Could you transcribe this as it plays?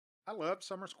I love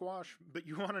summer squash, but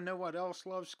you want to know what else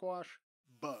loves squash?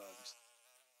 Bugs.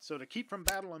 So to keep from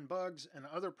battling bugs and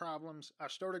other problems, I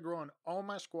started growing all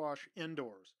my squash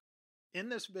indoors. In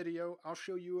this video, I'll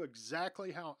show you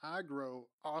exactly how I grow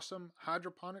awesome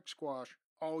hydroponic squash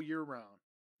all year round.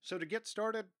 So to get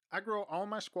started, I grow all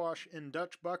my squash in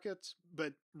Dutch buckets,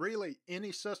 but really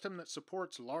any system that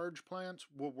supports large plants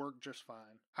will work just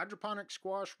fine. Hydroponic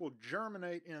squash will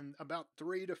germinate in about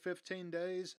 3 to 15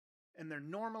 days, and they're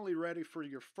normally ready for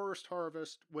your first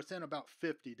harvest within about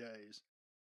 50 days.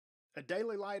 A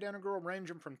daily light integral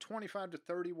ranging from 25 to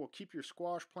 30 will keep your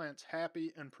squash plants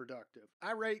happy and productive.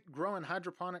 I rate growing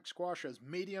hydroponic squash as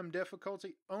medium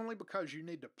difficulty only because you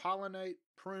need to pollinate,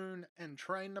 prune, and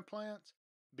train the plants.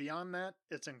 Beyond that,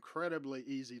 it's incredibly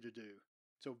easy to do.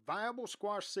 So viable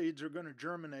squash seeds are going to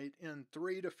germinate in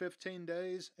 3 to 15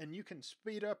 days, and you can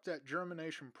speed up that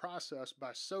germination process by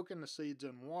soaking the seeds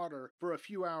in water for a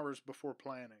few hours before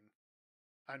planting.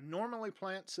 I normally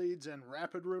plant seeds in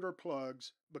rapid root or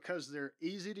plugs because they're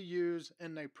easy to use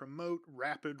and they promote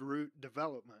rapid root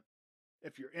development.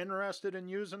 If you're interested in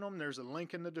using them, there's a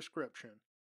link in the description.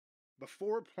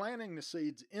 Before planting the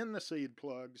seeds in the seed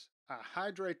plugs, I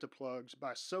hydrate the plugs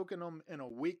by soaking them in a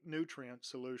weak nutrient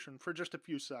solution for just a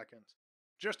few seconds,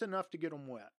 just enough to get them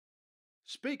wet.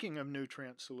 Speaking of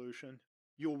nutrient solution,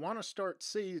 you'll want to start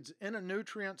seeds in a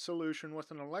nutrient solution with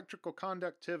an electrical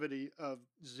conductivity of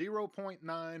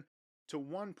 0.9 to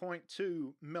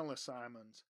 1.2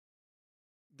 millisiemens.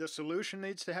 The solution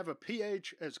needs to have a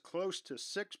pH as close to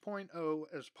 6.0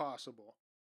 as possible.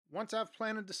 Once I've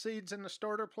planted the seeds in the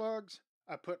starter plugs,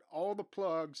 I put all the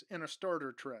plugs in a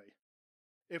starter tray.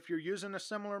 If you're using a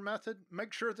similar method,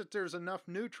 make sure that there's enough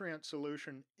nutrient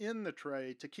solution in the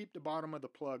tray to keep the bottom of the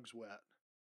plugs wet.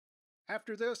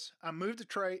 After this, I move the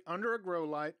tray under a grow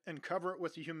light and cover it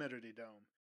with a humidity dome.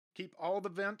 Keep all the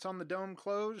vents on the dome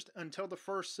closed until the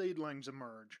first seedlings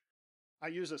emerge. I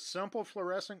use a simple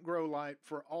fluorescent grow light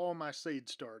for all my seed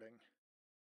starting.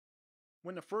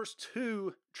 When the first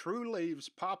 2 true leaves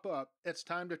pop up, it's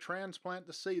time to transplant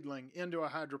the seedling into a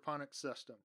hydroponic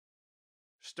system.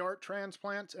 Start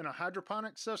transplants in a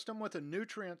hydroponic system with a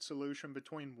nutrient solution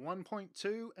between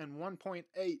 1.2 and 1.8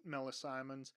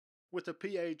 millisiemens with a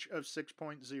pH of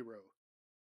 6.0.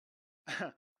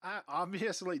 I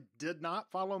obviously did not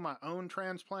follow my own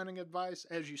transplanting advice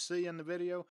as you see in the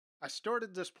video. I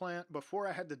started this plant before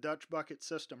I had the Dutch bucket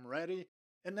system ready,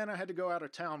 and then I had to go out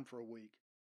of town for a week.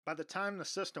 By the time the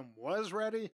system was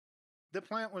ready, the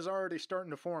plant was already starting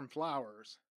to form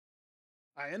flowers.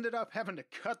 I ended up having to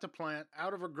cut the plant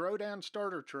out of a Grodan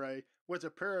starter tray with a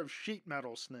pair of sheet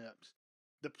metal snips.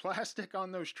 The plastic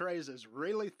on those trays is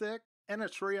really thick, and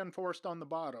it's reinforced on the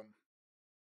bottom.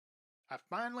 I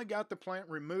finally got the plant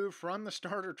removed from the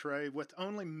starter tray with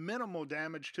only minimal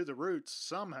damage to the roots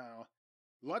somehow.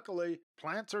 Luckily,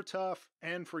 plants are tough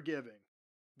and forgiving.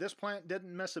 This plant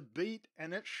didn't miss a beat,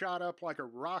 and it shot up like a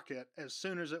rocket as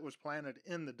soon as it was planted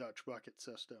in the Dutch bucket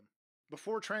system.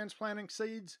 Before transplanting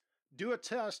seeds, do a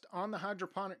test on the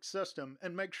hydroponic system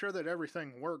and make sure that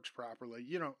everything works properly.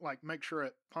 You know, like make sure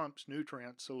it pumps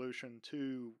nutrient solution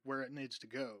to where it needs to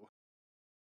go.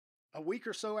 A week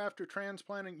or so after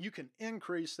transplanting, you can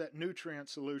increase that nutrient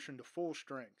solution to full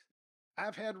strength.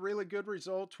 I've had really good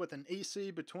results with an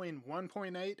EC between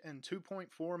 1.8 and 2.4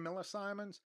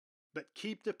 millisiemens, but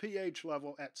keep the pH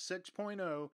level at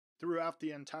 6.0 throughout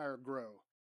the entire grow.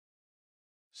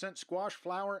 Since squash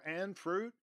flower and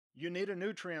fruit, you need a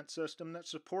nutrient system that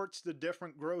supports the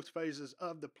different growth phases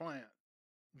of the plant.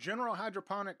 General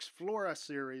Hydroponics Flora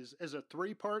series is a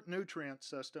 3-part nutrient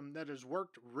system that has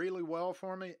worked really well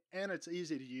for me, and it's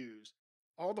easy to use.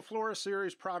 All the Flora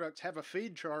series products have a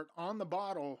feed chart on the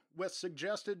bottle with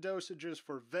suggested dosages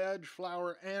for veg,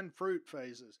 flower, and fruit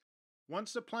phases.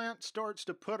 Once the plant starts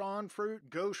to put on fruit,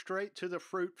 go straight to the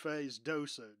fruit phase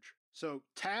dosage. So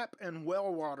tap and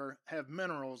well water have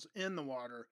minerals in the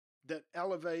water that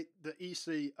elevate the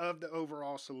EC of the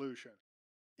overall solution.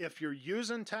 If you're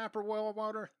using tap or well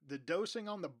water, the dosing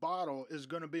on the bottle is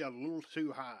going to be a little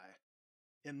too high.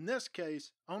 In this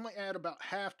case, only add about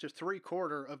half to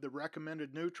 3/4 of the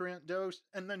recommended nutrient dose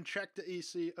and then check the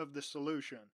EC of the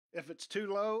solution. If it's too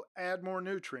low, add more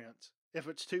nutrients. If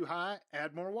it's too high,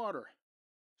 add more water.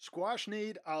 Squash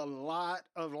need a lot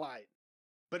of light,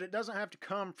 but it doesn't have to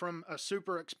come from a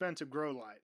super expensive grow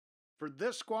light. For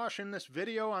this squash in this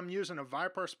video, I'm using a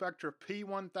ViparSpectra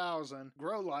P1000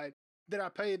 grow light that I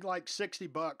paid like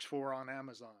 $60 for on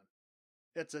Amazon.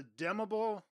 It's a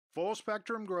dimmable, full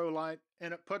spectrum grow light,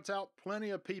 and it puts out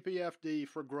plenty of PPFD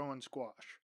for growing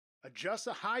squash. Adjust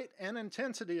the height and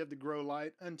intensity of the grow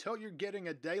light until you're getting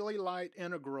a daily light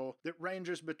integral that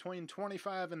ranges between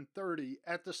 25 and 30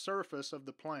 at the surface of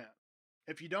the plant.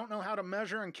 If you don't know how to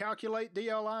measure and calculate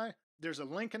DLI, there's a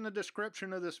link in the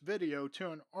description of this video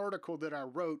to an article that I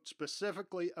wrote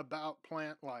specifically about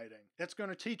plant lighting. It's going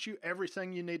to teach you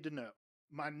everything you need to know.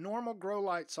 My normal grow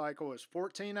light cycle is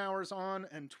 14 hours on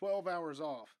and 12 hours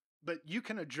off, but you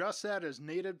can adjust that as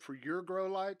needed for your grow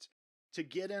lights to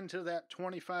get into that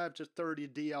 25 to 30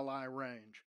 DLI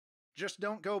range. Just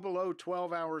don't go below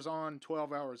 12 hours on,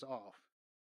 12 hours off.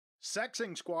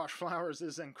 Sexing squash flowers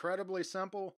is incredibly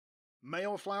simple.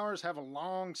 Male flowers have a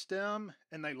long stem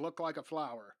and they look like a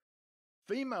flower.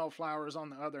 Female flowers, on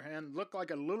the other hand, look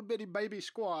like a little bitty baby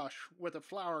squash with a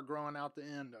flower growing out the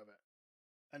end of it.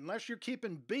 Unless you're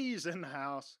keeping bees in the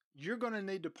house, you're going to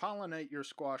need to pollinate your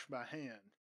squash by hand.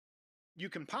 You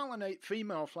can pollinate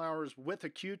female flowers with a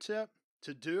Q-tip.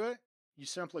 To do it, you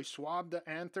simply swab the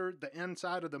anther, the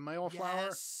inside of the male flower,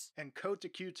 and coat the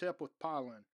Q-tip with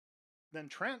pollen. Then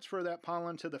transfer that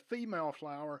pollen to the female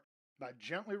flower by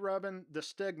gently rubbing the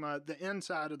stigma, the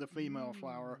inside of the female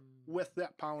flower, with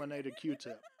that pollinated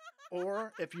Q-tip.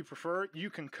 Or, if you prefer, you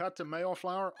can cut the male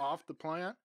flower off the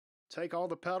plant, take all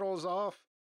the petals off,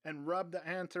 and rub the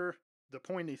anther, the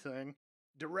pointy thing,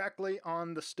 directly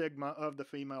on the stigma of the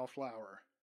female flower.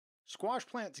 Squash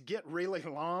plants get really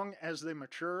long as they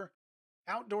mature.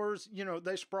 Outdoors,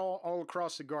 they sprawl all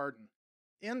across the garden.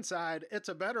 Inside, it's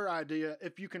a better idea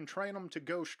if you can train them to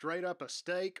go straight up a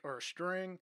stake or a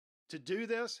string. To do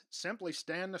this, simply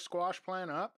stand the squash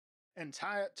plant up and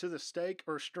tie it to the stake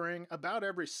or string about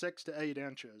every 6 to 8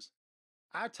 inches.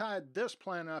 I tied this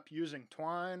plant up using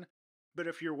twine, but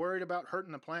if you're worried about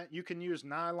hurting the plant, you can use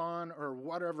nylon or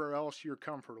whatever else you're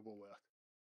comfortable with.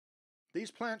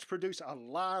 These plants produce a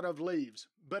lot of leaves,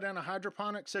 but in a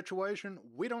hydroponic situation,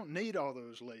 we don't need all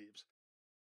those leaves.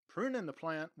 Pruning the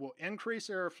plant will increase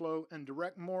airflow and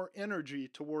direct more energy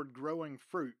toward growing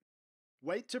fruit.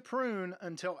 Wait to prune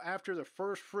until after the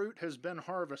first fruit has been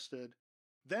harvested,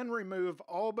 then remove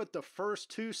all but the first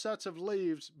 2 sets of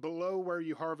leaves below where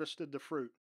you harvested the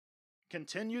fruit.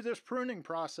 Continue this pruning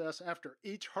process after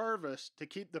each harvest to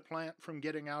keep the plant from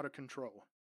getting out of control.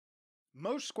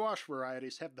 Most squash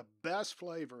varieties have the best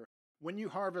flavor when you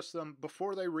harvest them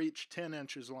before they reach 10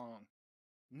 inches long.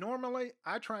 Normally,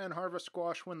 I try and harvest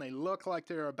squash when they look like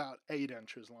they're about 8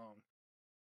 inches long.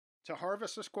 To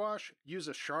harvest a squash, use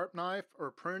a sharp knife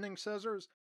or pruning scissors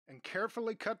and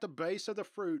carefully cut the base of the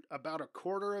fruit about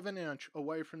 1/4 of an inch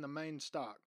away from the main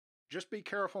stalk. Just be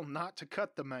careful not to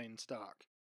cut the main stalk.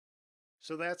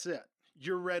 So that's it.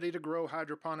 You're ready to grow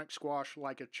hydroponic squash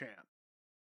like a champ.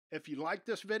 If you like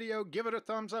this video, give it a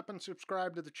thumbs up and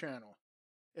subscribe to the channel.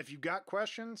 If you got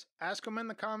questions, ask them in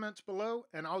the comments below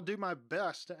and I'll do my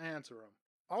best to answer them.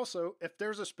 Also, if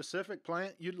there's a specific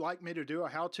plant you'd like me to do a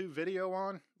how-to video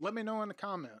on, let me know in the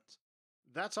comments.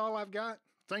 That's all I've got.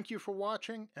 Thank you for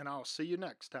watching and I'll see you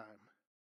next time.